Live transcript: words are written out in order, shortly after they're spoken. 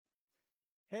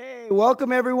Hey,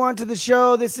 welcome everyone to the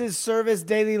show. This is Service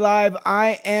Daily Live.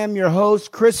 I am your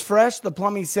host, Chris Fresh, the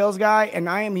plumbing sales guy, and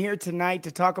I am here tonight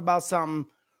to talk about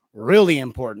something really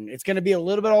important. It's going to be a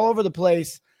little bit all over the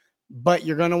place, but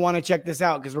you're going to want to check this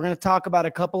out because we're going to talk about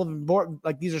a couple of important,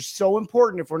 these are so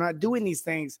important. If we're not doing these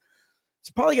things,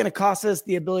 it's probably going to cost us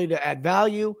the ability to add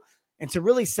value and to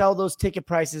really sell those ticket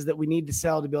prices that we need to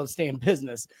sell to be able to stay in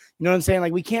business. You know what I'm saying?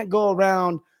 Like we can't go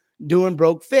around doing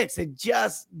broke fix. It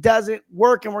just doesn't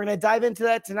work. And we're going to dive into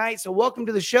that tonight. So welcome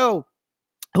to the show.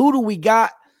 Who do we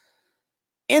got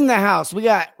in the house? We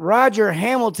got Roger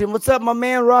Hamilton. What's up, my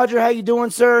man? Roger, how you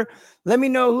doing, sir? Let me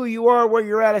know who you are, where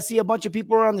you're at. I see a bunch of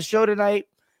people are on the show tonight.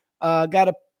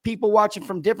 Got people watching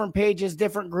from different pages,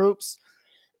 different groups.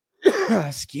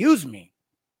 Excuse me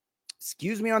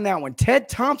on that one. Ted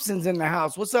Thompson's in the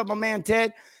house. What's up, my man,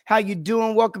 Ted? How you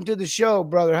doing? Welcome to the show,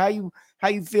 brother. How you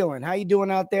feeling? How you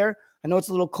doing out there? I know it's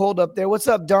a little cold up there. What's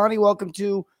up, Donnie? Welcome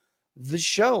to the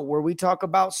show where we talk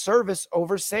about service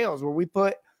over sales, where we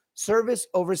put service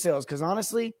over sales. Because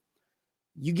honestly,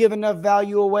 you give enough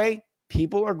value away,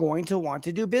 people are going to want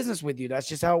to do business with you. That's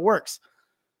just how it works.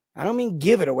 I don't mean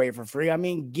give it away for free. I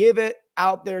mean give it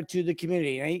out there to the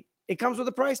community. And it comes with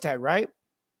a price tag, right?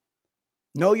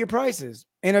 Know your prices.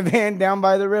 In a van down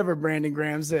by the river, Brandon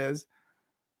Graham says.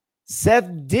 Seth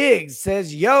Diggs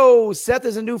says, yo, Seth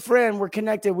is a new friend. We're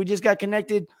connected. We just got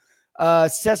connected.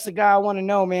 Seth's the guy I want to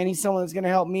know, man. He's someone that's going to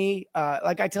help me.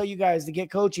 Like I tell you guys, to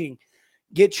get coaching,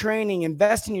 get training,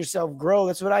 invest in yourself, grow.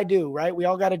 That's what I do, right? We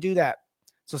all got to do that.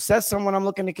 So Seth's someone I'm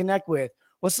looking to connect with.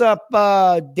 What's up,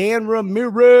 Dan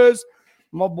Ramirez?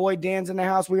 My boy Dan's in the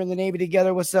house. We're in the Navy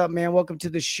together. What's up, man? Welcome to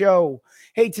the show.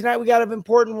 Hey, tonight we got an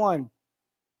important one,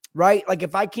 right? Like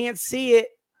if I can't see it,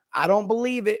 I don't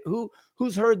believe it.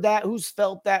 Who's heard that? Who's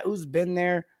felt that? Who's been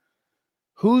there?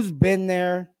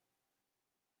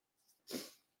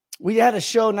 We had a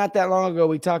show not that long ago.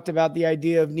 We talked about the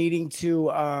idea of needing to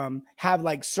have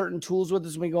like certain tools with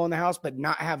us when we go in the house, but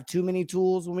not have too many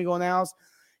tools when we go in the house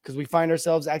because we find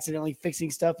ourselves accidentally fixing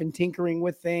stuff and tinkering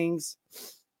with things.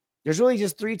 There's really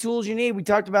just 3 tools you need. We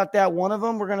talked about that. One of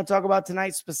them we're going to talk about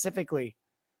tonight specifically.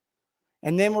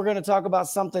 And then we're going to talk about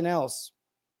something else.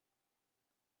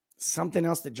 Something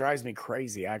else that drives me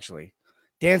crazy, actually.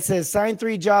 Dan says, signed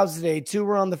 3 jobs today. 2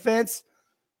 were on the fence,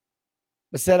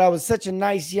 but said I was such a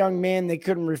nice young man they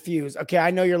couldn't refuse. Okay,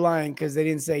 I know you're lying because they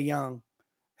didn't say young.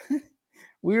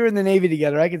 We were in the Navy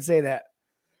together. I can say that.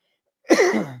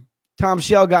 Tom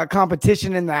Shell got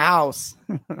competition in the house.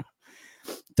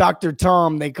 Dr.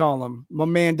 Tom, they call him. My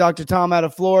man, Dr. Tom out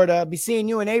of Florida. Be seeing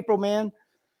you in April, man.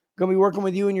 Going to be working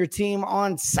with you and your team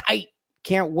on site.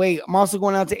 Can't wait. I'm also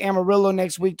going out to Amarillo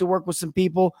next week to work with some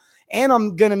people. And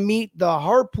I'm going to meet the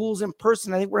Harpools in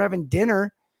person. I think we're having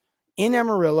dinner in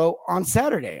Amarillo on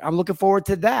Saturday. I'm looking forward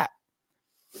to that.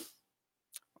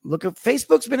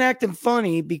 Facebook's been acting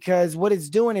funny because what it's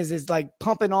doing is like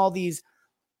pumping all these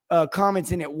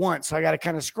comments in at once. So I got to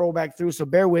kind of scroll back through. So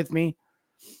bear with me.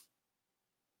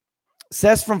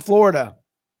 Seth's from Florida.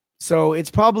 So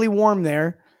it's probably warm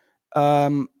there.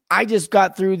 I just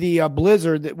got through the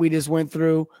blizzard that we just went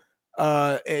through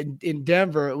in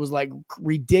Denver. It was like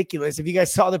ridiculous. If you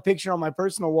guys saw the picture on my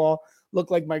personal wall,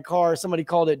 looked like my car. Somebody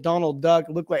called it Donald Duck.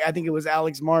 It looked like, I think it was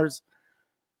Alex Mars.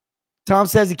 Tom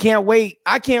says he can't wait.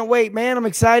 I can't wait, man. I'm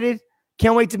excited.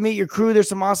 Can't wait to meet your crew. There's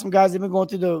some awesome guys. They've been going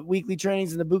through the weekly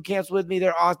trainings and the boot camps with me.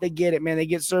 They're awesome. They get it, man. They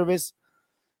get service.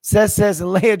 Seth says,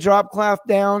 and lay a drop cloth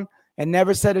down and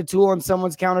never set a tool on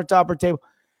someone's countertop or table.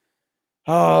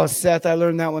 Oh, Seth, I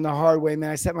learned that one the hard way, man.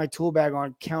 I set my tool bag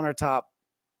on countertop,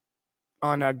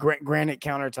 on a granite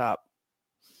countertop.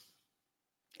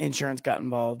 Insurance got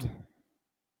involved.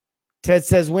 Ted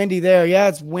says windy there. Yeah,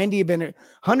 it's windy. Been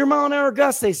 100-mile-an-hour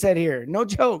gusts, they said here. No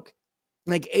joke.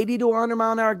 Like 80 to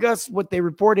 100-mile-an-hour gusts, what they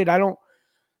reported. I don't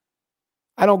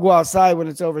go outside when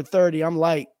it's over 30. I'm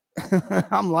light.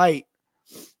 I'm light.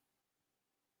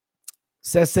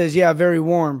 Seth says, yeah, very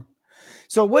warm.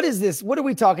 So what is this? What are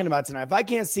we talking about tonight? If I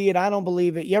can't see it, I don't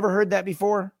believe it. You ever heard that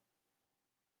before?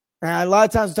 A lot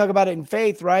of times we talk about it in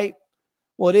faith, right?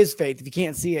 Well, it is faith if you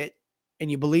can't see it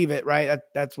and you believe it, right?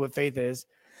 That's what faith is.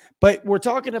 But we're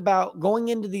talking about going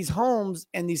into these homes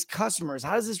and these customers.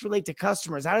 How does this relate to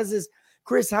customers?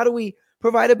 Chris, how do we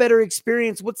provide a better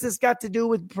experience? What's this got to do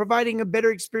with providing a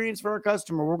better experience for our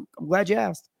customer? I'm glad you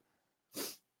asked.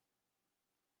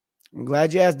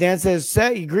 Dan says,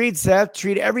 Seth, agreed, Seth.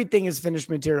 Treat everything as finished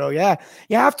material. Yeah,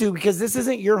 you have to, because this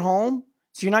isn't your home.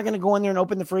 So you're not going to go in there and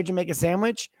open the fridge and make a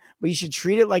sandwich, but you should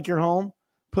treat it like your home.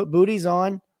 Put booties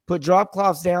on, put drop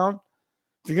cloths down.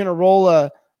 If you're going to roll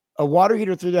a water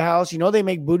heater through the house, you know they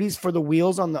make booties for the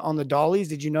wheels on the dollies.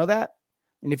 Did you know that?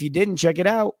 And if you didn't, check it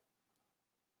out.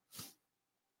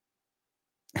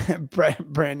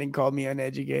 Brandon called me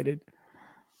uneducated.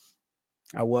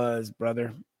 I was,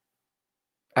 brother.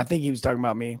 I think he was talking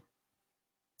about me.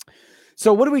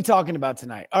 So what are we talking about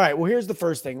tonight? All right, well, here's the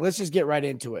first thing. Let's just get right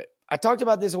into it. I talked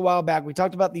about this a while back. We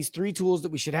talked about these 3 tools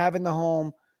that we should have in the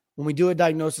home when we do a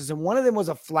diagnosis, and one of them was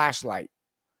a flashlight.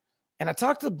 And I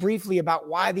talked briefly about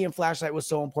why the flashlight was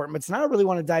so important, but tonight I really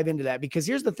want to dive into that because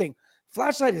here's the thing.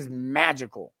 Flashlight is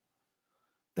magical.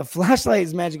 The flashlight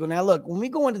is magical. Now, look, when we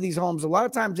go into these homes, a lot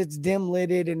of times it's dim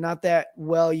lighted and not that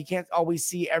well. You can't always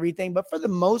see everything, but for the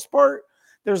most part,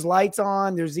 there's lights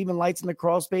on. There's even lights in the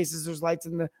crawl spaces. There's lights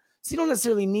in the, so you don't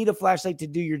necessarily need a flashlight to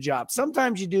do your job.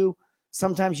 Sometimes you do,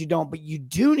 sometimes you don't, but you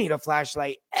do need a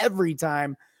flashlight every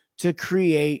time to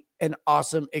create an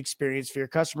awesome experience for your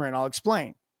customer. And I'll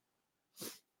explain.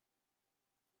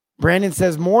 Brandon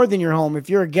says more than your home. If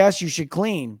you're a guest, you should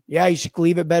clean. Yeah, you should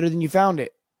leave it better than you found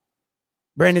it.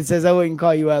 Brandon says, I wouldn't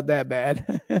call you out that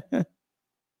bad.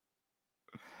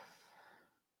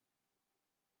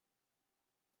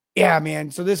 Yeah,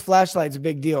 man. So this flashlight's a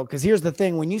big deal because here's the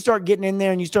thing. When you start getting in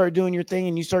there and you start doing your thing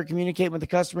and you start communicating with the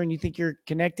customer and you think you're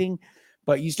connecting,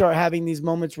 but you start having these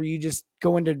moments where you just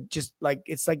go into just like,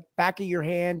 it's like back of your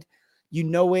hand. You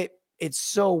know it. It's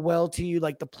so well to you.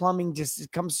 Like the plumbing just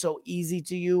it comes so easy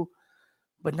to you,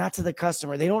 but not to the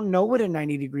customer. They don't know what a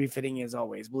 90-degree fitting is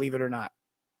always, believe it or not.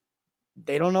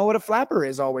 They don't know what a flapper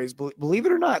is always, believe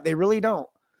it or not. They really don't.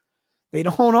 They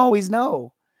don't always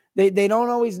know. They don't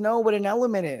always know what an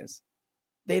element is.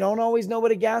 They don't always know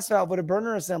what a gas valve, what a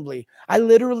burner assembly. I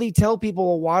literally tell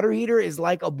people a water heater is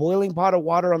like a boiling pot of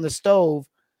water on the stove,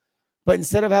 but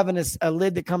instead of having a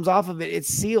lid that comes off of it, it's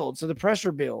sealed. So the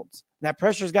pressure builds. That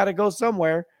pressure's got to go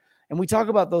somewhere. And we talk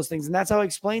about those things. And that's how I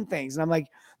explain things. And I'm like,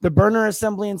 the burner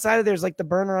assembly inside of there is like the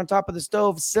burner on top of the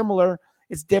stove, similar.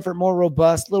 It's different, more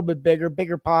robust, a little bit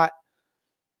bigger pot.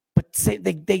 But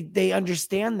they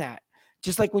understand that.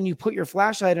 Just like when you put your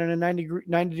flashlight on a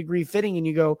 90-degree fitting and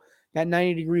you go, that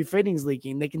 90-degree fitting's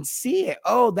leaking, they can see it.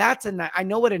 Oh, I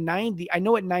know what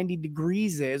 90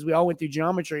 degrees is. We all went through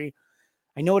geometry.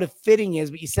 I know what a fitting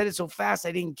is, but you said it so fast,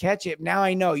 I didn't catch it. Now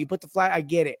I know. You put the flat, I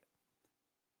get it.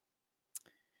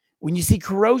 When you see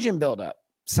corrosion buildup,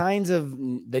 signs of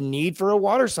the need for a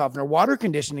water softener, water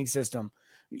conditioning system,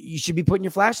 you should be putting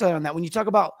your flashlight on that. When you talk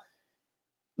about,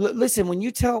 listen, when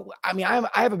you tell, I mean, I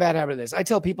have a bad habit of this. I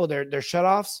tell people their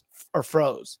shutoffs are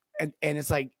froze and it's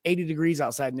like 80 degrees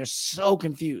outside and they're so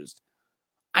confused.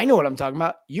 I know what I'm talking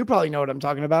about. You probably know what I'm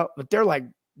talking about, but they're like,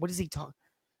 what is he talking?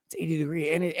 It's 80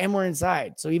 degrees and we're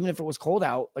inside. So even if it was cold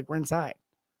out, like we're inside.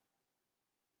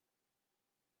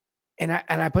 And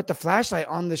I put the flashlight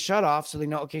on the shutoff so they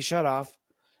know, okay, shut off.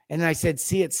 And then I said,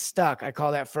 see, it's stuck. I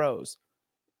call that froze.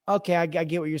 Okay, I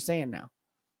get what you're saying now.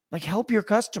 Like, help your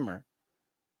customer.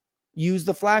 Use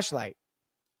the flashlight.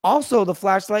 Also, the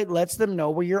flashlight lets them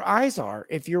know where your eyes are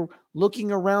if you're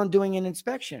looking around doing an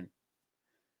inspection.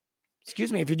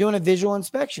 Excuse me, if you're doing a visual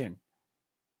inspection.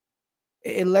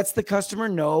 It lets the customer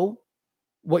know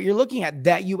what you're looking at,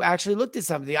 that you actually looked at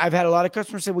something. I've had a lot of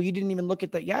customers say, well, you didn't even look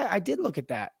at that. Yeah, I did look at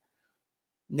that.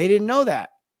 And they didn't know that.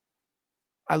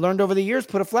 I learned over the years,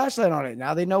 put a flashlight on it.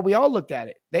 Now they know we all looked at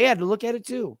it. They had to look at it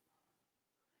too.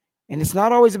 And it's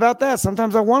not always about that.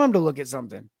 Sometimes I want them to look at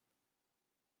something.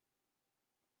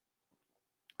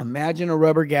 Imagine a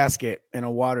rubber gasket and a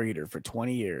water heater for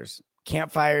 20 years.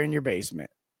 Campfire in your basement.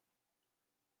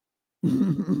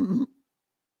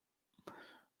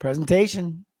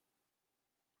 Presentation.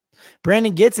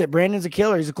 Brandon gets it. Brandon's a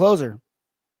killer. He's a closer.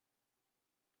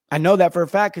 I know that for a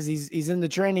fact because he's in the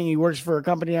training. He works for a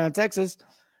company out in Texas.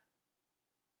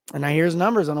 And I hear his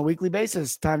numbers on a weekly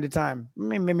basis, time to time.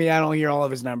 Maybe I don't hear all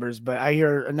of his numbers, but I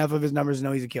hear enough of his numbers to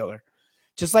know he's a killer.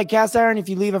 Just like cast iron, if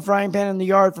you leave a frying pan in the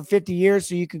yard for 50 years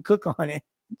so you can cook on it.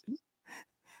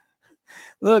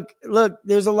 Look,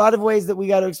 there's a lot of ways that we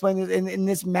got to explain this. And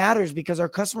this matters because our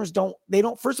customers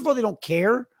first of all, they don't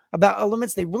care about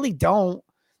elements. They really don't.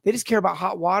 They just care about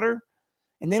hot water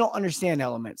and they don't understand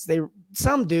elements.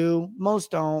 Some do,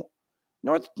 most don't,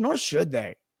 nor should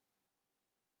they.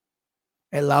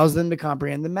 It allows them to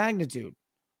comprehend the magnitude.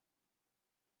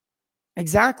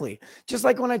 Exactly. Just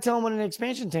like when I tell them what an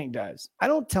expansion tank does. I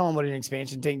don't tell them what an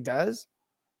expansion tank does.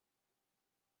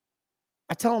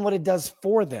 I tell them what it does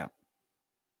for them.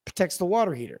 Protects the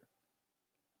water heater.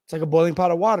 It's like a boiling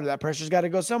pot of water. That pressure's got to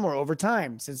go somewhere over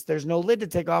time. Since there's no lid to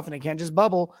take off and it can't just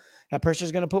bubble, that pressure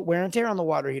is going to put wear and tear on the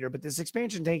water heater. But this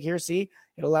expansion tank here, see,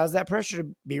 it allows that pressure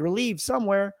to be relieved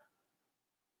somewhere.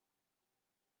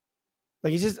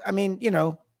 Like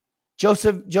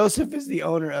Joseph is the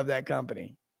owner of that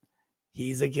company.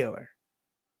 He's a killer.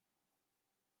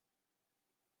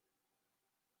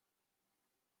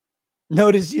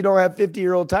 Notice you don't have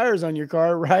 50-year-old tires on your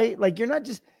car, right? Like you're not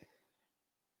just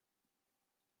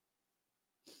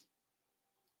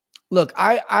look,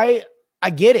 I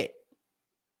get it.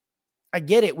 I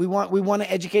get it. We want to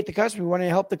educate the customer. We want to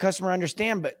help the customer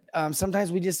understand, but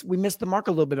sometimes we miss the mark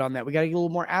a little bit on that. We got to get a little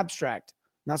more abstract,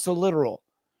 not so literal.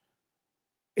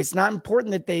 It's not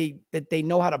important that they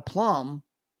know how to plumb.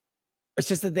 It's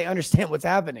just that they understand what's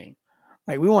happening.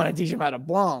 Like we want to teach them how to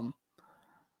plumb.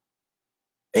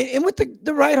 And with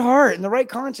the right heart and the right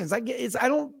conscience. I get it's I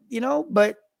don't,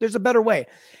 but there's a better way.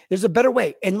 There's a better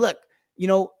way. And look,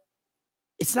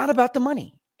 it's not about the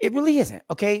money. It really isn't.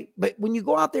 Okay. But when you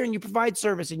go out there and you provide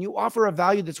service and you offer a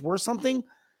value that's worth something,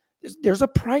 there's a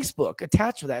price book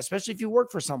attached to that, especially if you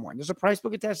work for someone. There's a price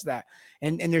book attached to that.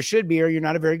 And there should be, or you're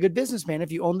not a very good businessman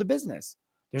if you own the business.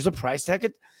 There's a price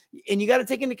tag. And you got to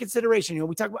take into consideration,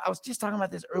 I was just talking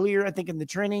about this earlier, I think in the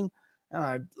training,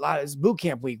 it's boot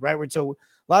camp week, right? So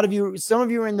some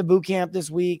of you are in the boot camp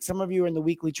this week. Some of you are in the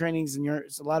weekly trainings and a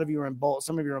lot of you are in both.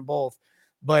 Some of you are in both,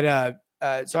 but,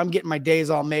 so I'm getting my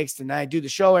days all mixed and I do the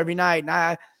show every night.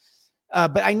 And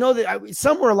but I know that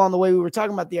somewhere along the way, we were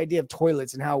talking about the idea of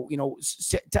toilets and how,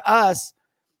 to us,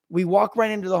 we walk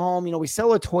right into the home, we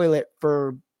sell a toilet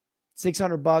for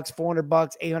 $600, $400,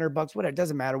 $800, whatever. It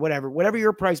doesn't matter. Whatever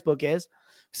your price book is,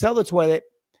 sell the toilet.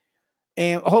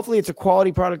 And hopefully it's a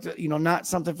quality product, not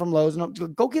something from Lowe's. No,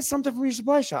 go get something from your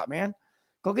supply shop, man.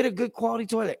 Go get a good quality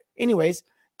toilet. Anyways,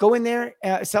 go in there,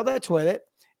 sell that toilet.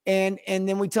 And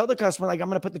then we tell the customer, like, I'm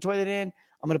going to put the toilet in.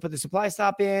 I'm going to put the supply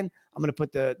stop in. I'm going to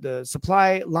put the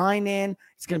supply line in.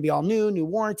 It's going to be all new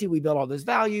warranty. We build all this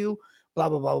value, blah,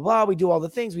 blah, blah, blah, blah. We do all the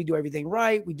things. We do everything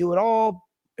right. We do it all.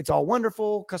 It's all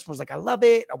wonderful. Customer's like, I love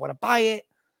it. I want to buy it.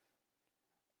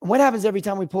 And what happens every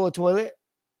time we pull a toilet?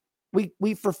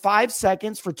 We for 5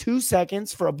 seconds, for 2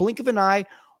 seconds, for a blink of an eye,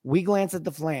 we glance at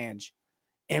the flange.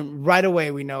 And right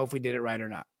away, we know if we did it right or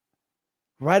not.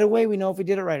 Right away, we know if we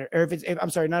did it right,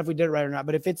 or not if we did it right or not,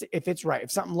 but if it's right,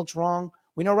 if something looks wrong,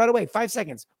 we know right away. 5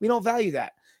 seconds. We don't value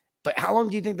that. But how long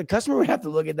do you think the customer would have to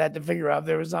look at that to figure out if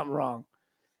there was something wrong?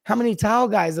 How many towel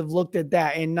guys have looked at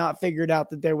that and not figured out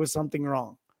that there was something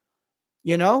wrong?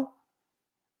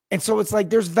 And so it's like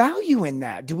there's value in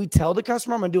that. Do we tell the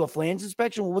customer I'm going to do a flange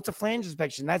inspection? Well, what's a flange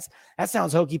inspection? That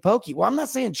sounds hokey pokey. Well, I'm not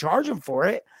saying charge them for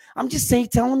it. I'm just saying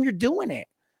tell them you're doing it.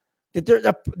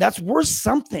 That's worth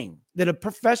something, that a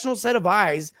professional set of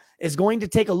eyes is going to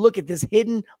take a look at this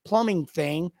hidden plumbing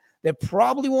thing that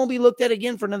probably won't be looked at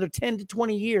again for another 10 to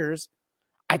 20 years.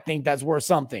 I think that's worth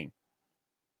something.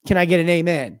 Can I get an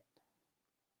amen?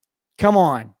 Come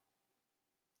on.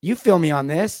 You feel me on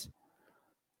this.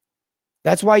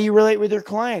 That's why you relate with your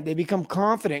client. They become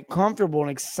confident, comfortable,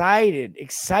 and excited.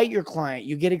 Excite your client.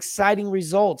 You get exciting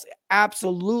results.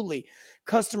 Absolutely.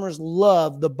 Customers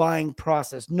love the buying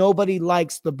process. Nobody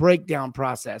likes the breakdown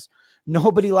process.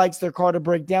 Nobody likes their car to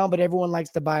break down, but everyone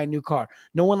likes to buy a new car.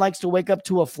 No one likes to wake up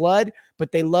to a flood,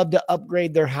 but they love to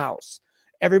upgrade their house.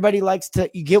 Everybody likes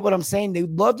to, you get what I'm saying? They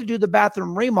love to do the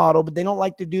bathroom remodel, but they don't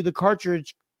like to do the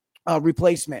cartridge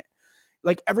replacement.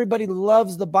 Like everybody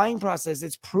loves the buying process.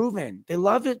 It's proven. They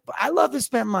love it. I love to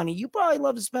spend money. You probably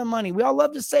love to spend money. We all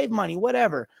love to save money,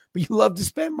 whatever, but you love to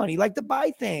spend money. You like to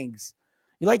buy things.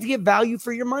 You like to get value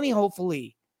for your money,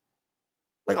 hopefully.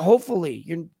 Like, hopefully,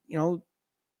 I'm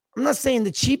not saying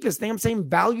the cheapest thing. I'm saying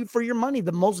value for your money,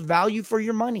 the most value for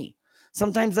your money.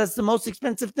 Sometimes that's the most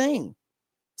expensive thing.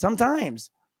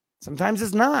 Sometimes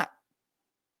it's not.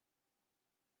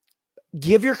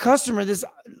 Give your customer this,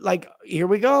 like, here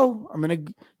we go. I'm going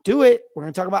to do it. We're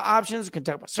going to talk about options. We're going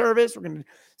to talk about service. We're going to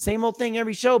same old thing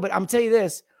every show. But I'm telling you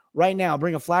this right now,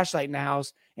 bring a flashlight in the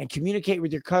house and communicate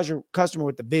with your customer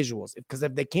with the visuals. Because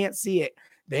if they can't see it,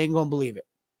 they ain't going to believe it.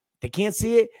 They can't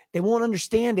see it. They won't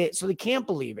understand it. So they can't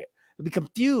believe it. They'll be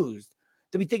confused.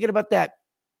 They'll be thinking about that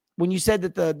when you said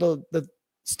that the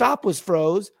stop was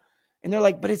froze. And they're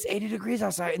like, but it's 80 degrees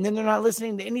outside. And then they're not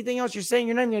listening to anything else you're saying.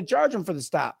 You're not even going to charge them for the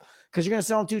stop because you're going to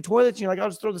sell them 2 toilets. And you're like, I'll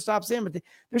just throw the stops in. But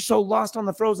they're so lost on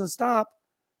the frozen stop.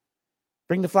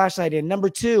 Bring the flashlight in. Number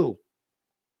 2,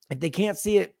 if they can't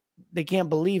see it, they can't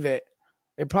believe it.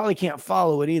 They probably can't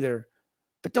follow it either.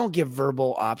 But don't give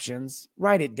verbal options.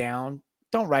 Write it down.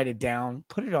 Don't write it down.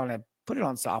 Put it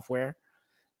on software.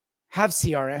 Have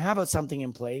CRM. Have something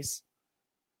in place.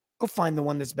 Go find the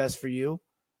one that's best for you.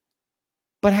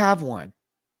 But have one.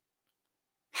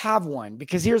 Have one.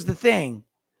 Because here's the thing.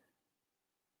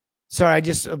 Sorry,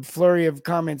 a flurry of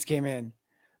comments came in.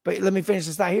 But let me finish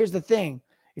this thought. Here's the thing.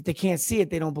 If they can't see it,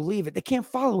 they don't believe it. They can't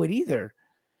follow it either.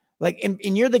 Like,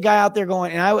 and you're the guy out there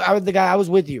going, and I was the guy, I was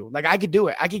with you. Like, I could do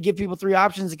it. I could give people 3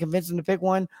 options and convince them to pick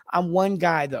one. I'm one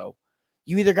guy, though.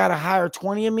 You either got to hire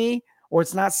 20 of me or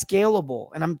it's not scalable.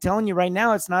 And I'm telling you right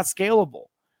now, it's not scalable.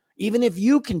 Even if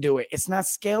you can do it, it's not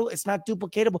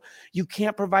duplicatable. You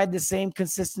can't provide the same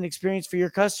consistent experience for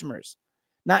your customers.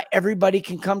 Not everybody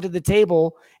can come to the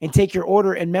table and take your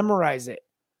order and memorize it.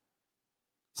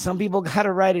 Some people got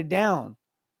to write it down.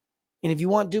 And if you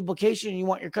want duplication, you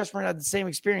want your customer to have the same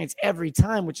experience every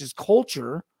time, which is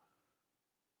culture,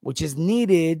 which is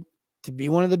needed to be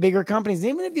one of the bigger companies.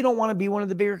 Even if you don't want to be one of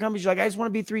the bigger companies, you're like, I just want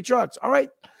to be 3 trucks. All right.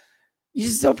 You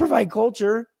should still provide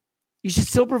culture. You should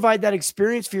still provide that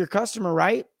experience for your customer,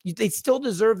 right? They still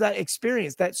deserve that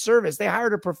experience, that service. They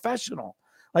hired a professional,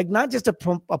 like not just a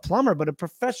plumber, but a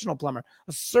professional plumber,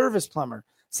 a service plumber,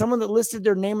 someone that listed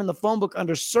their name in the phone book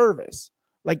under service.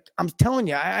 Like I'm telling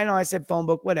you, I know I said phone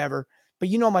book, whatever, but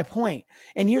you know my point.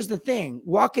 And here's the thing,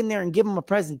 walk in there and give them a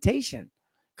presentation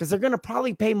because they're going to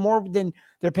probably pay more than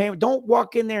they're paying. Don't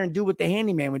walk in there and do what the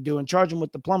handyman would do and charge them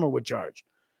what the plumber would charge.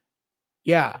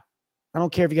 Yeah. I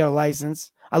don't care if you got a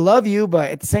license. I love you,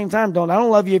 but at the same time, I don't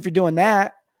love you if you're doing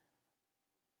that.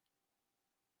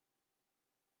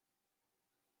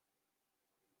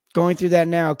 Going through that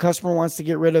now. Customer wants to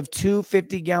get rid of 2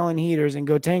 50-gallon heaters and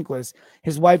go tankless.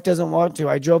 His wife doesn't want to.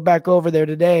 I drove back over there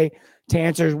today to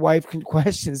answer his wife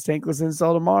questions. Tankless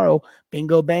install tomorrow.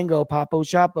 Bingo, bango, popo,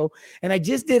 shopo. And I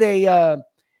just did a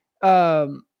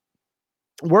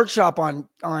workshop on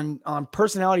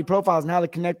personality profiles and how to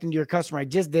connect into your customer. I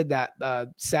just did that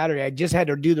Saturday. I just had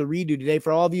to do the redo today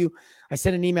for all of you. I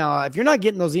sent an email. If you're not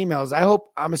getting those emails,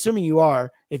 I'm assuming you are.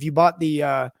 If you bought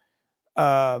the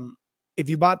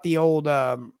old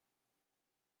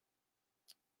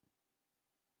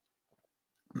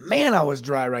man, I was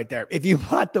dry right there. If you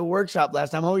bought the workshop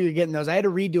last time, you're getting those. I had to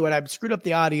redo it. I screwed up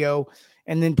the audio,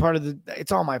 and then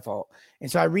it's all my fault. And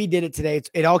so I redid it today.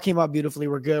 It all came out beautifully.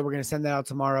 We're good. We're going to send that out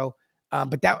tomorrow.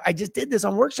 But I just did this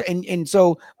on workshop. And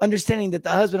so understanding that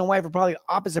the husband and wife are probably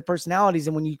opposite personalities.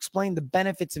 And when you explain the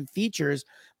benefits and features,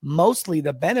 mostly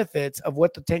the benefits of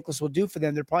what the tankless will do for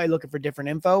them, they're probably looking for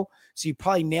different info. So you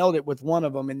probably nailed it with one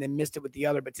of them and then missed it with the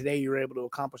other. But today you were able to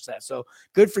accomplish that. So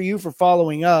good for you for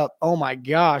following up. Oh my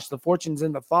gosh, the fortune's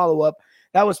in the follow-up.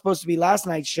 That was supposed to be last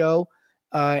night's show.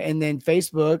 And then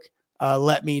Facebook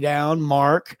let me down.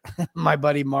 Mark, my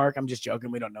buddy Mark, I'm just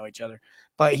joking. We don't know each other.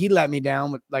 But he let me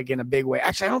down in a big way.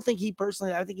 Actually, I don't think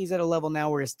I think he's at a level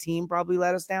now where his team probably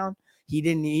let us down.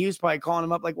 He was probably calling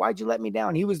him up like, why'd you let me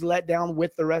down? He was let down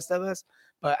with the rest of us,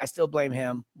 but I still blame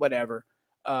him, whatever.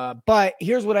 But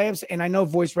here's what I am saying. And I know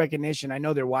voice recognition. I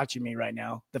know they're watching me right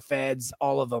now. The feds,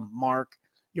 all of them. Mark,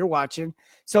 you're watching.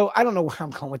 So I don't know where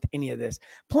I'm going with any of this.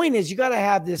 Point is, you got to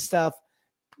have this stuff.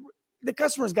 The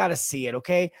customer's got to see it.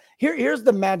 Okay. Here's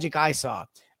the magic I saw.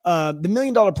 The $1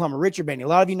 Million Plumber, Richard Benny. A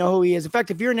lot of you know who he is. In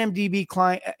fact, if you're an MDP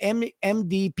client,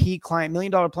 $1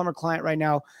 Million Plumber client right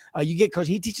now, you get coach.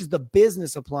 He teaches the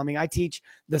business of plumbing. I teach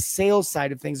the sales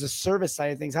side of things, the service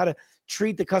side of things, how to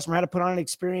treat the customer, how to put on an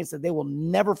experience that they will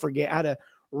never forget, how to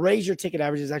raise your ticket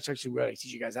averages. Actually, really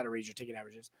teach you guys how to raise your ticket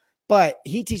averages. But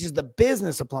he teaches the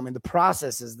business of plumbing, the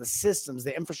processes, the systems,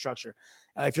 the infrastructure.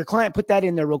 If your client, put that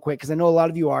in there real quick because I know a lot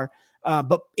of you are.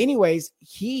 But anyways,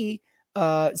 he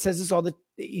says this all the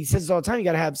time. You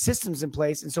got to have systems in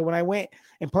place. And so when I went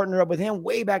and partnered up with him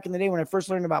way back in the day, when I first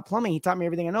learned about plumbing, he taught me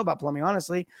everything I know about plumbing.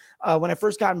 Honestly, when I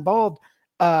first got involved,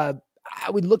 I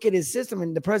would look at his system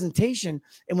and the presentation.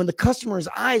 And when the customer's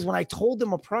eyes, when I told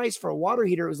them a price for a water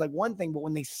heater, it was like one thing, but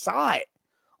when they saw it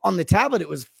on the tablet, it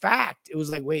was fact. It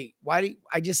was like, wait,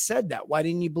 I just said that? Why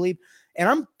didn't you believe? And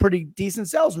I'm pretty decent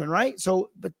salesman, right? So,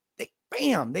 but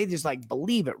they just like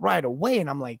believe it right away. And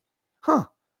I'm like, huh.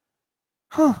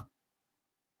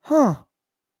 A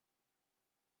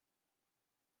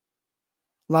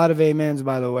lot of amens,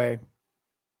 by the way,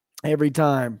 every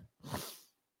time.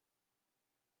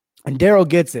 And Daryl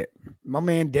gets it. My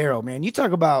man, Daryl, man, you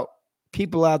talk about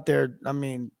people out there. I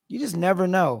mean, you just never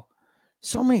know.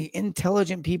 So many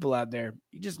intelligent people out there.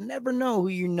 You just never know who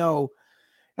you know.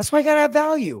 That's why I got to add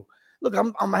value. Look,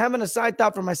 I'm having a side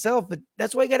thought for myself, but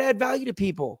that's why you got to add value to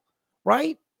people,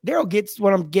 right? Daryl gets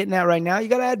what I'm getting at right now. You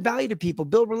got to add value to people,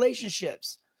 build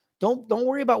relationships. Don't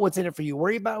worry about what's in it for you.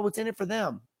 Worry about what's in it for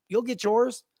them. You'll get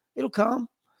yours. It'll come.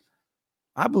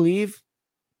 I believe.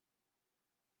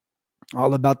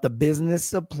 All about the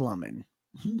business of plumbing.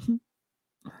 If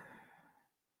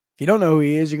you don't know who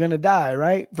he is, you're going to die,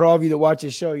 right? For all of you that watch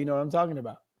this show, you know what I'm talking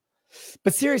about.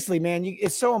 But seriously, man,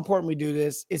 it's so important we do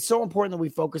this. It's so important that we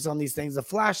focus on these things. The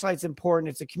flashlight's important.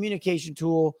 It's a communication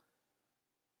tool.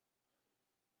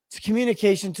 It's a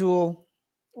communication tool.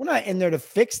 We're not in there to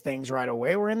fix things right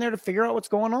away. We're in there to figure out what's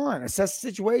going on, assess the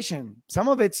situation. Some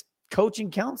of it's coaching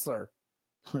counselor.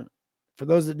 For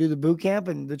those that do the boot camp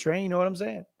and the training, you know what I'm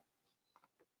saying?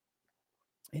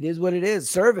 It is what it is.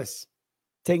 Service,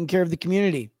 taking care of the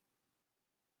community.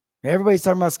 Everybody's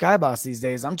talking about Skyboss these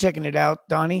days. I'm checking it out,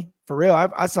 Donnie. For real.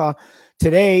 I saw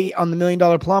today on the $1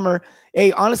 Million Plumber.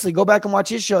 Hey, honestly, go back and watch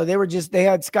his show. They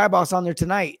had Skyboss on there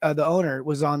tonight. The owner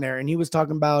was on there and he was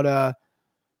talking about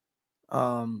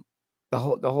the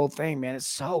whole thing, man. It's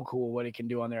so cool what it can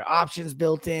do on there. Options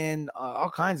built in, all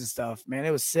kinds of stuff, man.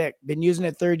 It was sick. Been using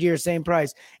it 3rd year, same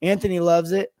price. Anthony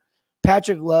loves it.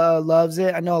 Patrick loves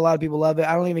it. I know a lot of people love it.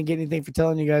 I don't even get anything for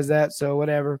telling you guys that. So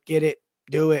whatever, get it,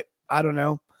 do it. I don't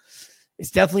know. It's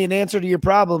definitely an answer to your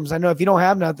problems. I know if you don't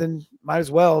have nothing, might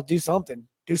as well do something.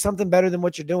 Do something better than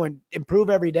what you're doing. Improve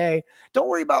every day. Don't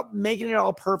worry about making it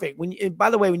all perfect.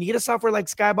 By the way, when you get a software like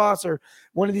Skyboss or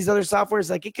one of these other softwares,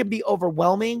 like it can be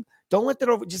overwhelming. Don't let that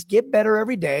over. Just get better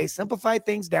every day. Simplify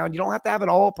things down. You don't have to have it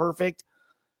all perfect.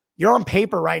 You're on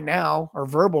paper right now or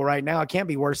verbal right now. It can't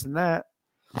be worse than that.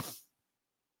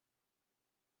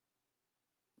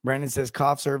 Brandon says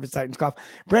cough, Service Titans cough.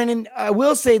 Brandon, I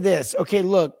will say this. Okay,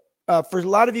 look. For a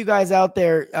lot of you guys out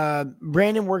there,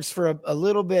 Brandon works for a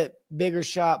little bit bigger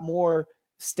shop, more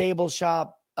stable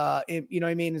shop. You know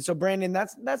what I mean? And so Brandon,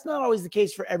 that's not always the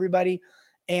case for everybody.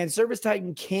 And Service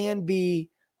Titan can be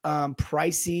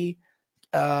pricey,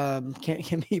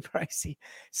 can be pricey.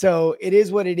 So it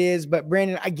is what it is. But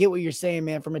Brandon, I get what you're saying,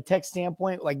 man. From a tech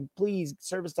standpoint, like please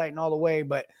Service Titan all the way.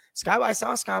 But I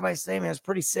saw Skyboss today, man. It's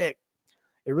pretty sick.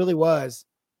 It really was.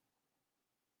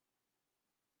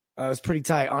 It was pretty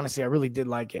tight. Honestly, I really did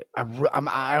like it.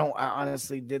 I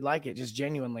honestly did like it. Just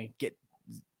genuinely get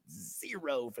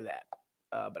 0 for that.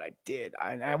 But I did.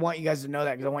 I want you guys to know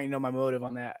that because I want you to know my motive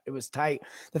on that. It was tight.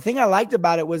 The thing I liked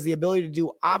about it was the ability to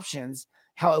do options,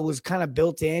 how it was kind of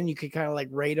built in. You could kind of like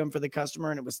rate them for the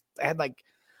customer. And it had like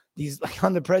these, like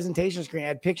on the presentation screen, it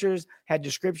had pictures, had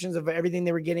descriptions of everything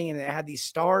they were getting. And it had these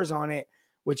stars on it,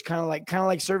 which kind of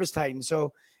like Service Titan.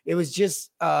 So it was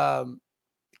just,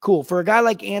 cool. For a guy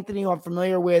like Anthony, who I'm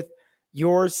familiar with,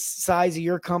 your size of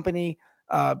your company,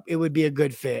 it would be a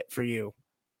good fit for you.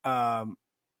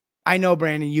 I know,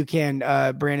 Brandon, you can,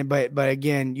 Brandon, but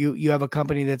again, you have a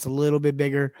company that's a little bit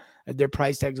bigger. Their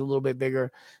price tag's a little bit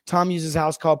bigger. Tom uses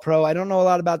House Call Pro. I don't know a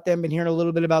lot about them. Been hearing a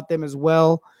little bit about them as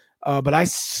well. But I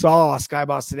saw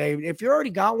Skyboss today. If you already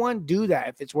got one, do that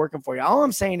if it's working for you. All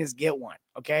I'm saying is get one,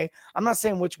 okay? I'm not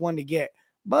saying which one to get,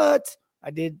 but I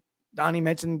did. Donnie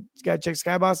mentioned you got to check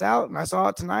Skyboss out, and I saw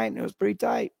it tonight, and it was pretty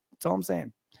tight. That's all I'm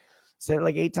saying. Said it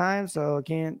like 8 times, so I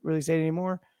can't really say it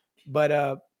anymore.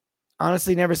 But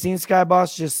honestly, never seen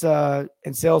Skyboss, just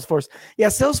in Salesforce. Yeah,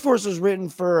 Salesforce was written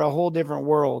for a whole different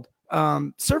world.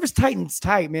 Service Titan's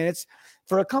tight, man. It's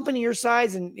for a company your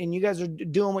size, and you guys are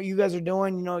doing what you guys are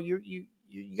doing. You know, you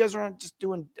guys are just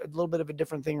doing a little bit of a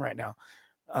different thing right now.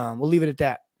 We'll leave it at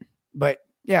that. But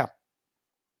yeah,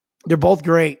 they're both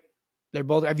great. They're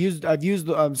both. I've used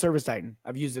Service Titan.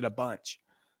 I've used it a bunch.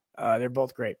 They're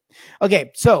both great.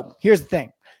 Okay, so here's the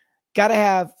thing. Got to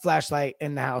have flashlight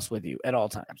in the house with you at all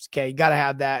times. Okay, you got to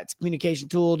have that. It's a communication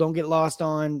tool. Don't get lost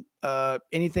on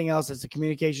anything else. It's a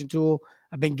communication tool.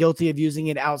 I've been guilty of using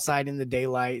it outside in the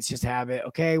daylight. It's just habit.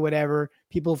 Okay, whatever.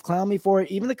 People have clowned me for it.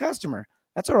 Even the customer.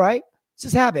 That's all right. It's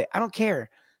just habit. I don't care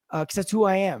because that's who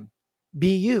I am.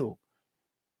 Be you.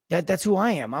 That's who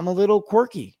I am. I'm a little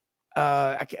quirky.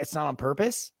 It's not on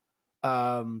purpose.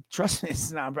 Trust me,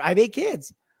 it's not. I have 8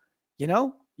 kids. You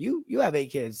know, you have 8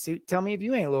 kids. See, tell me if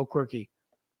you ain't a little quirky.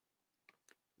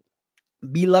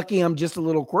 Be lucky I'm just a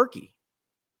little quirky.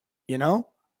 You know?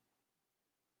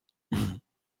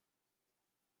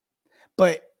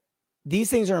 But these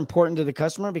things are important to the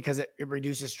customer because it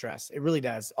reduces stress. It really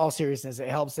does. All seriousness, it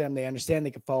helps them. They understand.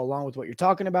 They can follow along with what you're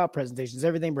talking about. Presentations,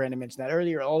 everything. Brandon mentioned that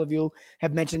earlier. All of you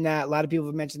have mentioned that. A lot of people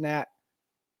have mentioned that.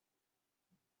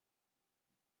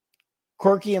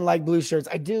 Quirky and like blue shirts.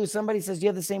 I do. Somebody says, do you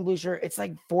have the same blue shirt? It's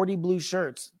like 40 blue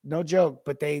shirts. No joke,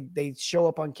 but they show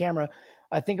up on camera.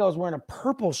 I think I was wearing a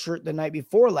purple shirt the night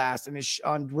before last and it's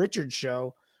on Richard's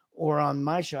show or on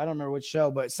my show. I don't remember which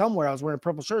show, but somewhere I was wearing a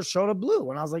purple shirt, showed up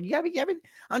blue. And I was like, you gotta be,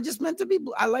 I'm just meant to be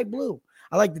blue. I like blue.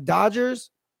 I like the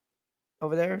Dodgers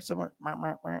over there somewhere.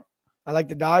 I like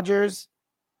the Dodgers.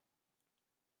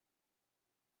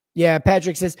 Yeah,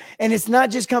 Patrick says, and it's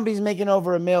not just companies making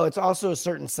over $1 million, it's also a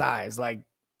certain size. Like,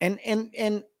 and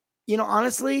you know,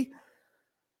 honestly,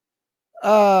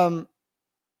 Skyboss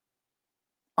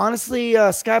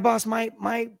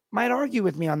might argue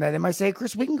with me on that. They might say,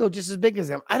 Chris, we can go just as big as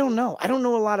them. I don't know. I don't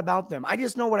know a lot about them. I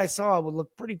just know what I saw would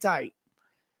look pretty tight.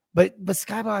 But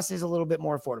Skyboss is a little bit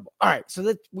more affordable. All right, so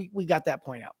that we got that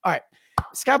point out. All right,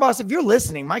 Skyboss, if you're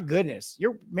listening, my goodness,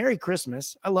 you're Merry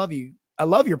Christmas. I love you. I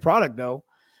love your product though.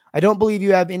 I don't believe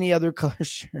you have any other color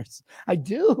shirts. I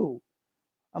do.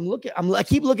 I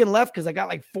keep looking left because I got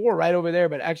like 4 right over there.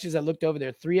 But actually, as I looked over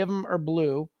there, 3 of them are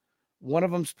blue. One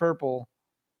of them's purple.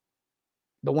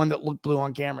 The one that looked blue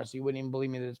on camera, so you wouldn't even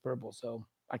believe me that it's purple. So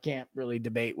I can't really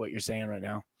debate what you're saying right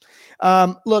now.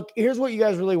 Look, here's what you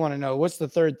guys really want to know. What's the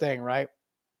third thing, right?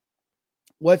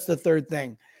 What's the third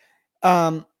thing?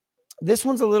 This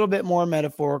one's a little bit more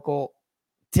metaphorical,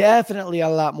 definitely a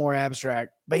lot more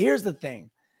abstract. But here's the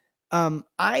thing. How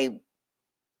do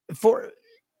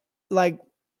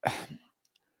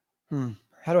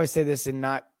I say this and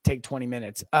not take 20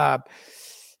 minutes?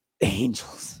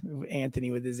 Angels,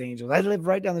 Anthony with his Angels. I live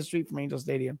right down the street from Angel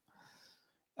Stadium.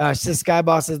 Says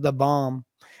Skyboss is the bomb.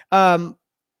 I'm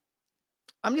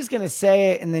just going to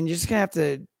say it, and then you're just going to have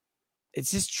to,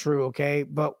 it's just true, okay?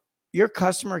 But your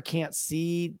customer can't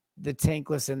see the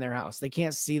tankless in their house. They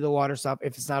can't see the water stop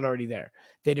if it's not already there.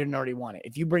 They didn't already want it.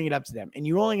 If you bring it up to them, and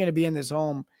you're only going to be in this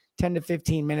home 10 to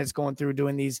 15 minutes going through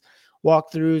doing these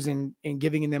walkthroughs and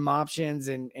giving them options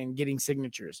and getting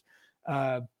signatures.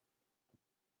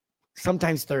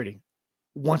 Sometimes 30.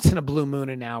 Once in a blue moon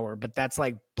an hour, but that's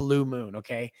like blue moon,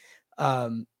 okay?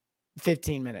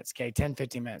 15 minutes, okay? 10,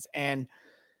 15 minutes. And,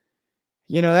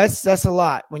 you know, that's a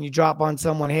lot when you drop on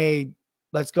someone, hey,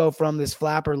 let's go from this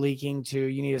flapper leaking to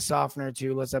you need a softener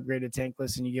to let's upgrade a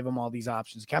tankless, and you give them all these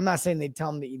options. Okay, I'm not saying they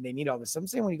tell them that they need all this. I'm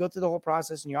saying when you go through the whole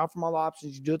process and you offer them all the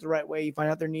options, you do it the right way, you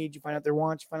find out their needs, you find out their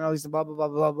wants, you find out all these blah, blah, blah,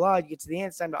 blah, blah. You get to the end,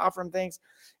 it's time to offer them things,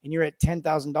 and you're at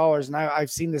 $10,000. And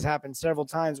I've seen this happen several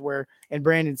times where, and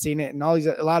Brandon's seen it, and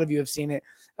a lot of you have seen it.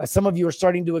 Some of you are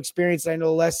starting to experience it. I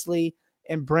know Leslie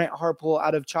and Brent Harpool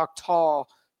out of Choctaw,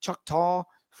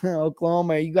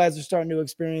 Oklahoma. You guys are starting to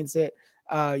experience it.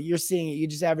 You're seeing it. You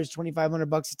just averaged $2,500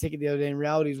 a ticket the other day. In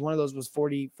reality, one of those was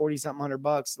 40 something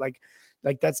 $100.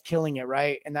 Like that's killing it.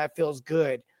 Right. And that feels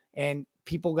good. And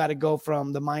people got to go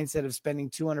from the mindset of spending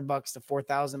 $200 to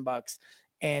 $4,000.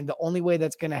 And the only way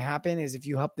that's going to happen is if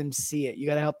you help them see it. You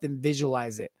got to help them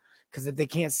visualize it. Because if they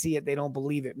can't see it, they don't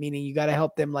believe it. Meaning you got to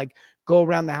help them like go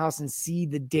around the house and see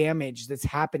the damage that's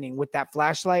happening with that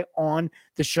flashlight on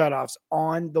the shutoffs,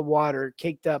 on the water,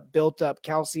 caked up, built up,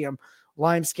 calcium,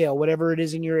 lime scale, whatever it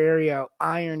is in your area,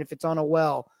 iron, if it's on a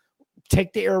well.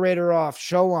 Take the aerator off,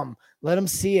 show them, let them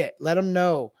see it, let them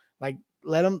know, like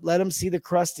let them see the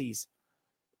crusties.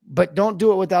 But don't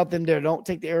do it without them there. Don't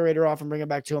take the aerator off and bring it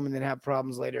back to them and then have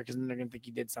problems later because then they're going to think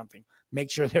you did something. Make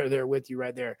sure they're there with you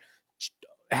right there.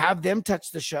 Have them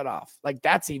touch the shutoff. Like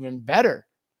that's even better.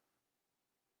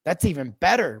 That's even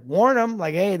better. Warn them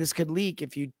like, hey, this could leak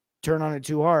if you turn on it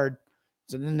too hard.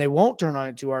 So then they won't turn on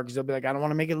it too hard because they'll be like, I don't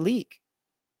want to make it leak.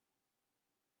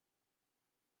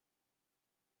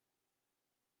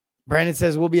 Brandon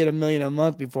says we'll be at $1 million a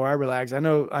month before I relax. I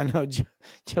know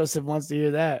Joseph wants to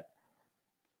hear that.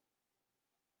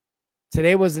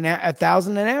 Today was $1,000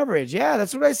 an average. Yeah,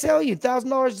 that's what I sell you.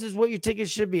 $1,000 is what your ticket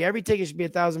should be. Every ticket should be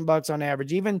 $1,000 on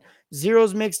average. Even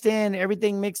zeros mixed in,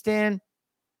 everything mixed in.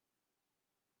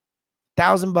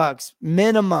 $1,000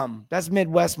 minimum. That's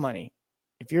Midwest money.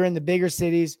 If you're in the bigger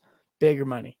cities, bigger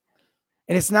money.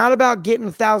 And it's not about getting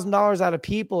 $1,000 out of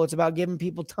people. It's about giving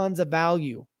people tons of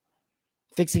value,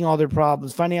 fixing all their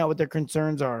problems, finding out what their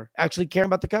concerns are, actually caring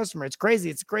about the customer. It's crazy.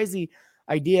 It's a crazy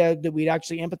idea that we'd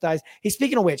actually empathize. Hey,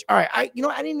 speaking of which, all right, I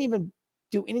didn't even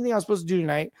do anything I was supposed to do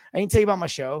tonight. I didn't tell you about my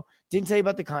show. Didn't tell you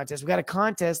about the contest. We got a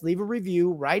contest. Leave a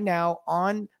review right now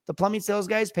on the Plumbing Sales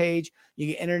Guys page. You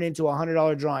get entered into a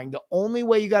 $100 drawing. The only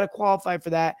way you got to qualify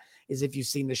for that is if you've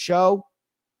seen the show.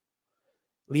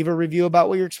 Leave a review about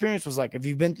what your experience was like. If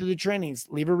you've been through the trainings,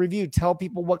 leave a review. Tell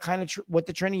people what kind of what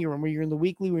the training you're in. Were you in the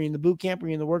weekly? Were you in the boot camp? Were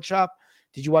you in the workshop?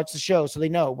 Did you watch the show? So they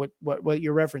know what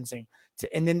you're referencing.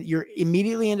 And then you're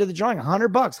immediately into the drawing.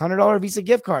 $100, $100 Visa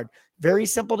gift card. Very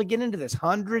simple to get into this.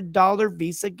 $100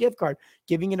 Visa gift card.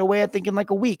 Giving it away, I think, in like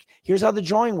a week. Here's how the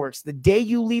drawing works. The day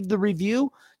you leave the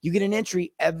review, you get an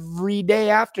entry every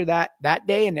day after that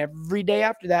day and every day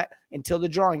after that until the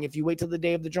drawing. If you wait till the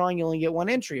day of the drawing, you only get one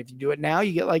entry. If you do it now,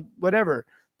 you get like whatever.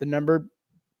 The number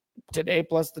today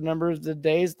plus the number of the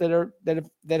days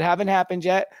that haven't happened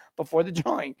yet before the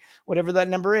drawing, whatever that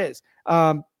number is.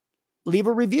 Leave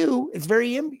a review. It's very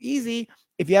easy.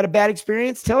 If you had a bad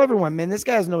experience, tell everyone, man, this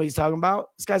guy doesn't know what he's talking about.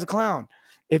 This guy's a clown.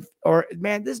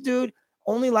 Man, this dude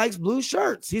only likes blue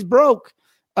shirts. He's broke,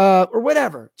 or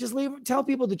whatever. Just tell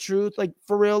people the truth. Like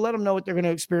for real, let them know what they're going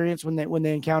to experience when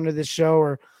they encounter this show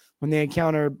or when they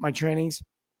encounter my trainings.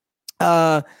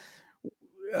 What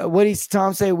does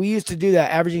Tom say? We used to do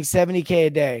that, averaging 70K a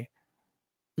day.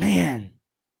 Man,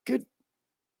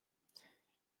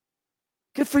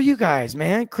 good for you guys,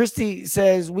 man. Christy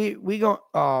says we go.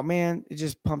 Oh man, it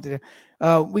just pumped it.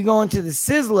 We going to the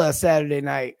Sizzler Saturday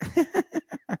night.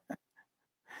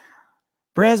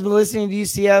 Brand's been listening to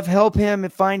UCF. Help him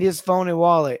find his phone and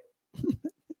wallet.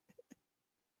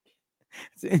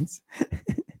 Since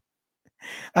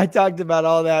I talked about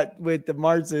all that with the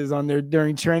Martzes on there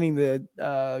during training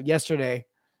yesterday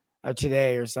or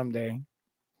today or someday.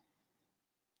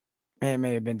 It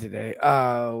may have been today.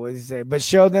 What did he say? But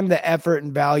show them the effort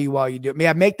and value while you do it.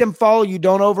 Yeah, make them follow you.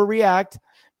 Don't overreact,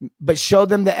 but show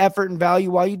them the effort and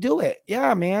value while you do it.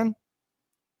 Yeah, man.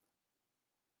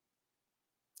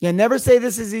 Yeah, never say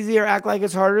this is easy or act like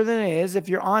it's harder than it is. If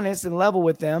you're honest and level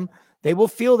with them, they will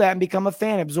feel that and become a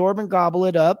fan, absorb and gobble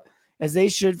it up as they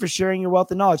should for sharing your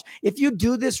wealth of knowledge. If you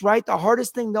do this right, the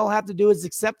hardest thing they'll have to do is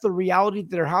accept the reality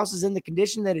that their house is in the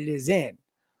condition that it is in.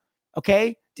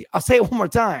 Okay? I'll say it one more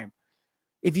time.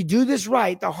 If you do this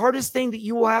right, the hardest thing that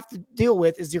you will have to deal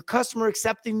with is your customer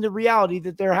accepting the reality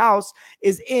that their house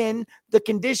is in the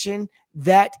condition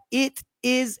that it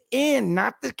is in,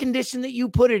 not the condition that you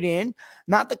put it in,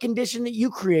 not the condition that you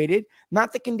created,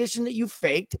 not the condition that you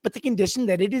faked, but the condition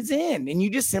that it is in. And you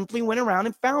just simply went around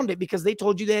and found it because they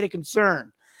told you they had a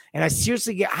concern. And I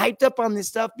seriously get hyped up on this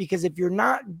stuff because if you're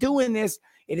not doing this,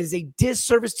 it is a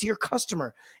disservice to your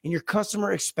customer, and your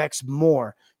customer expects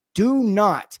more. Do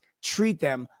not treat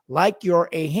them like you're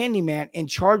a handyman and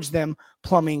charge them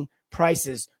plumbing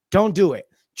prices. Don't do it.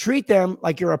 Treat them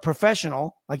like you're a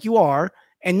professional, like you are,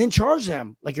 and then charge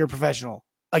them like you're a professional,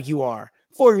 like you are.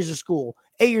 4 years of school,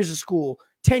 8 years of school,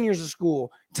 10 years of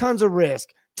school, tons of risk,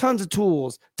 tons of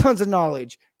tools, tons of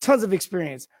knowledge, tons of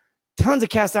experience, tons of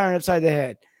cast iron upside the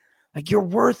head. Like you're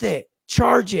worth it.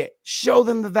 Charge it. Show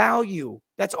them the value.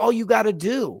 That's all you got to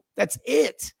do. That's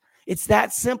it. It's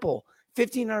that simple.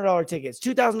 $1,500 tickets,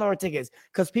 $2,000 tickets,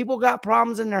 because people got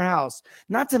problems in their house.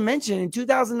 Not to mention, in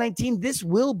 2019, this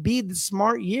will be the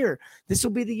smart year. This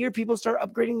will be the year people start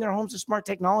upgrading their homes to smart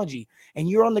technology, and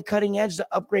you're on the cutting edge to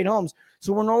upgrade homes.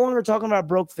 So we're no longer talking about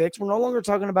broke fix. We're no longer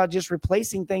talking about just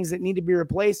replacing things that need to be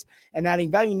replaced and adding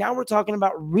value. Now we're talking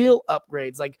about real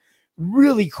upgrades, like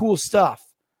really cool stuff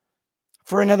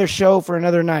for another show, for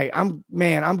another night. I'm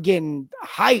getting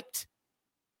hyped.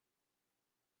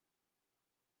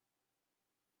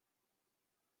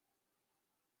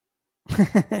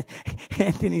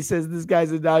 Anthony says this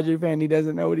guy's a Dodger fan. He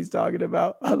doesn't know what he's talking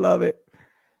about. I love it.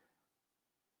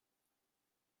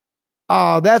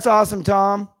 Oh, that's awesome,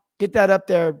 Tom. Get that up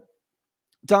there.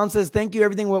 Tom says, thank you.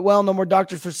 Everything went well. No more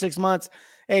doctors for 6 months.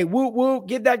 Hey, woo, woo.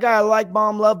 Give that guy a like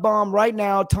bomb, love bomb right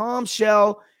now. Tom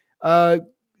Shell. You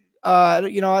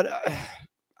know,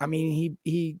 I mean,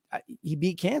 he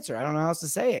beat cancer. I don't know how else to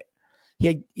say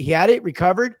it. He had it,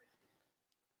 recovered.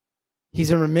 He's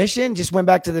in remission, just went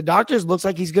back to the doctors. Looks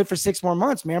like he's good for 6 more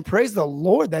months, man. Praise the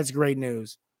Lord. That's great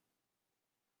news.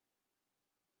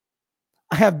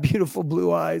 I have beautiful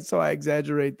blue eyes, so I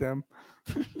exaggerate them.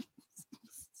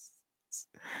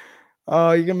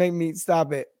 Oh, you're going to make me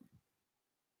stop it.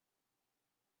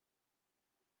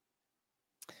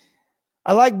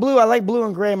 I like blue. I like blue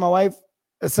and gray. My wife,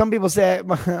 some people say,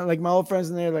 like my old friends,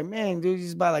 and they're like, man, dude, you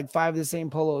just buy like 5 of the same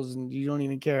polos and you don't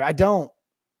even care. I don't.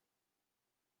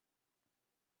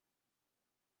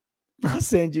 I'll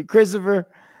send you. Christopher,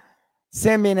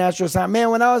 send me an Astro sign. Man,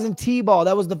 when I was in T-ball,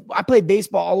 I played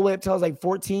baseball all the way up till I was like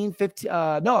 14, 15,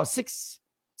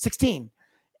 16.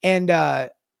 And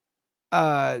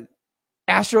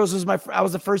Astros was I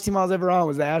was the first team I was ever on,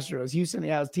 was the Astros. Houston,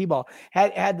 yeah, it was T-ball.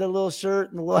 Had the little shirt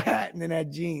and the little hat and then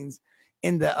had jeans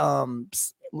in the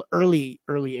early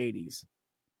 80s.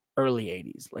 Early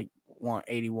 80s, like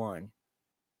 81.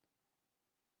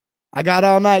 I got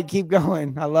all night. Keep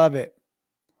going. I love it.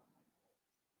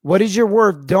 What is your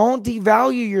worth? Don't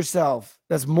devalue yourself.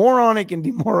 That's moronic and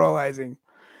demoralizing.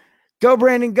 Go,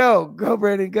 Brandon, go. Go,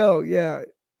 Brandon, go. Yeah.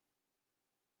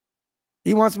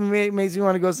 He wants me, makes me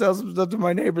want to go sell some stuff to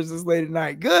my neighbors this late at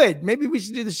night. Good. Maybe we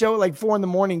should do the show at like 4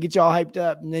 a.m, get you all hyped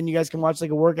up, and then you guys can watch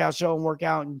like a workout show and work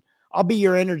out. And I'll be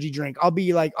your energy drink. I'll be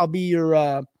your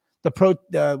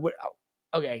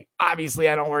okay. Obviously,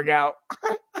 I don't work out.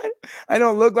 I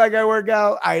don't look like I work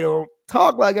out. I don't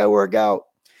talk like I work out.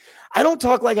 I don't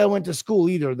talk like I went to school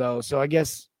either, though. So I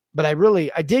guess, but I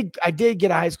did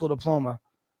get a high school diploma.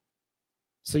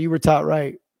 So you were taught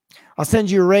right. I'll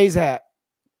send you a Rays hat.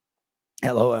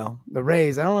 LOL. The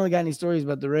Rays. I don't really got any stories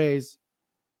about the Rays.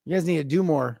 You guys need to do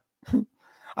more.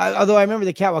 Although I remember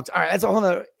the catwalks. All right, that's a whole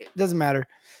nother. It doesn't matter.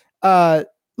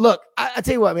 Look, I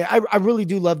tell you what, man. I really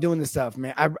do love doing this stuff,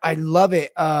 man. I love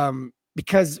it.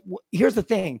 Because here's the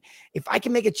thing: if I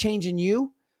can make a change in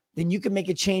you, then you can make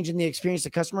a change in the experience the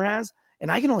customer has. And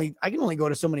I can only go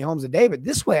to so many homes a day, but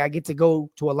this way I get to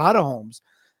go to a lot of homes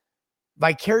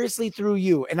vicariously through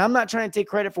you. And I'm not trying to take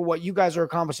credit for what you guys are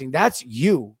accomplishing. That's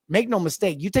you. Make no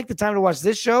mistake. You take the time to watch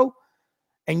this show.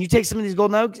 and you take some of these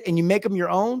gold nuggets and you make them your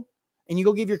own and you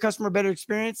go give your customer a better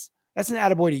experience, that's an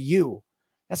attaboy to you.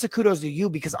 That's a kudos to you,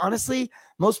 because honestly,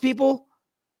 most people,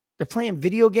 they're playing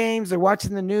video games, they're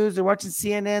watching the news, they're watching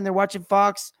CNN, they're watching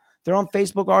Fox, they're on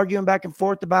Facebook arguing back and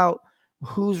forth about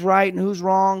who's right and who's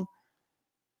wrong.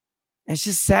 And it's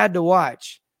just sad to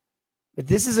watch. But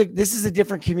this is a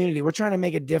different community. We're trying to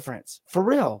make a difference for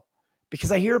real,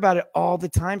 because I hear about it all the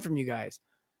time from you guys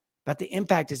about the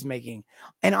impact it's making.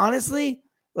 And honestly,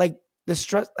 like the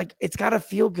stress, like it's got to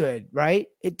feel good, right?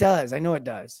 It does. I know it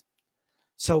does.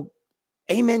 So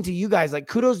amen to you guys. Like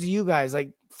kudos to you guys. Like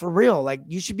for real, like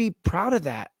you should be proud of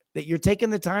that you're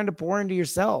taking the time to pour into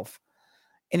yourself.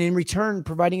 And in return,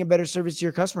 providing a better service to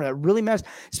your customer. That really matters.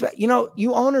 You know,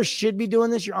 you owners should be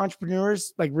doing this. You're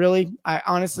entrepreneurs. Like really, I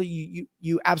honestly,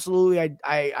 you absolutely,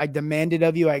 I demand it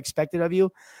of you. I expect it of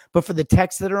you. But for the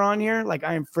techs that are on here, like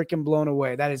I am freaking blown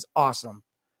away. That is awesome.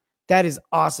 That is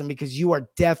awesome, because you are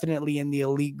definitely in the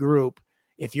elite group.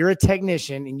 If you're a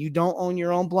technician and you don't own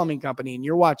your own plumbing company and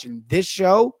you're watching this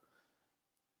show,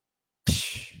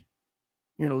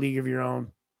 you're in a league of your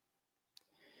own.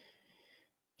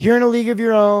 You're in a league of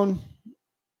your own.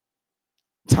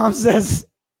 Tom says,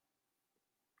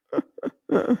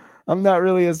 I'm not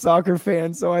really a soccer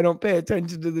fan, so I don't pay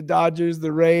attention to the Dodgers,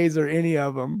 the Rays, or any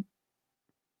of them.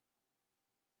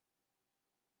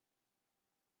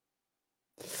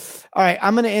 All right,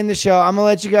 I'm going to end the show. I'm going to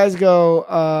let you guys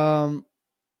go.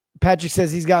 Patrick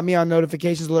says he's got me on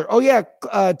notifications alert. Oh, yeah.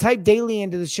 Type daily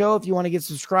into the show if you want to get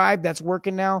subscribed. That's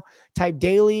working now. Type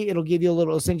daily. It'll give you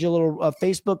it'll send you a little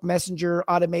Facebook Messenger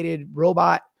automated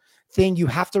robot thing. You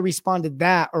have to respond to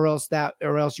that or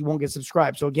else you won't get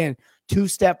subscribed. So again,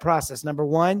 2-step process. Number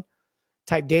 1,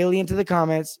 type daily into the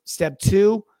comments. Step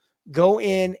 2, go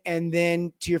in and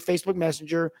then to your Facebook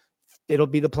Messenger. It'll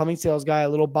be the plumbing sales guy, a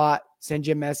little bot, send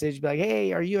you a message, be like,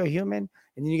 hey, are you a human?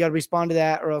 And then you got to respond to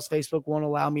that, or else Facebook won't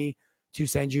allow me to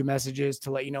send you messages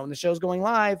to let you know when the show's going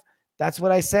live. That's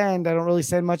what I send. I don't really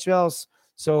send much else.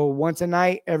 So once a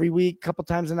night, every week, a couple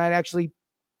times a night, actually,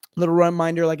 a little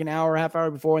reminder like an hour, half hour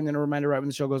before, and then a reminder right when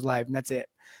the show goes live. And that's it.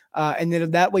 And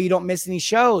then that way you don't miss any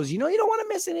shows. You know, you don't want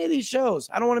to miss any of these shows.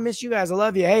 I don't want to miss you guys. I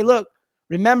love you. Hey, look,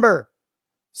 remember,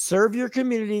 serve your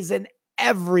communities and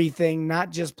everything,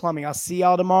 not just plumbing. I'll see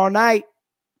y'all tomorrow night.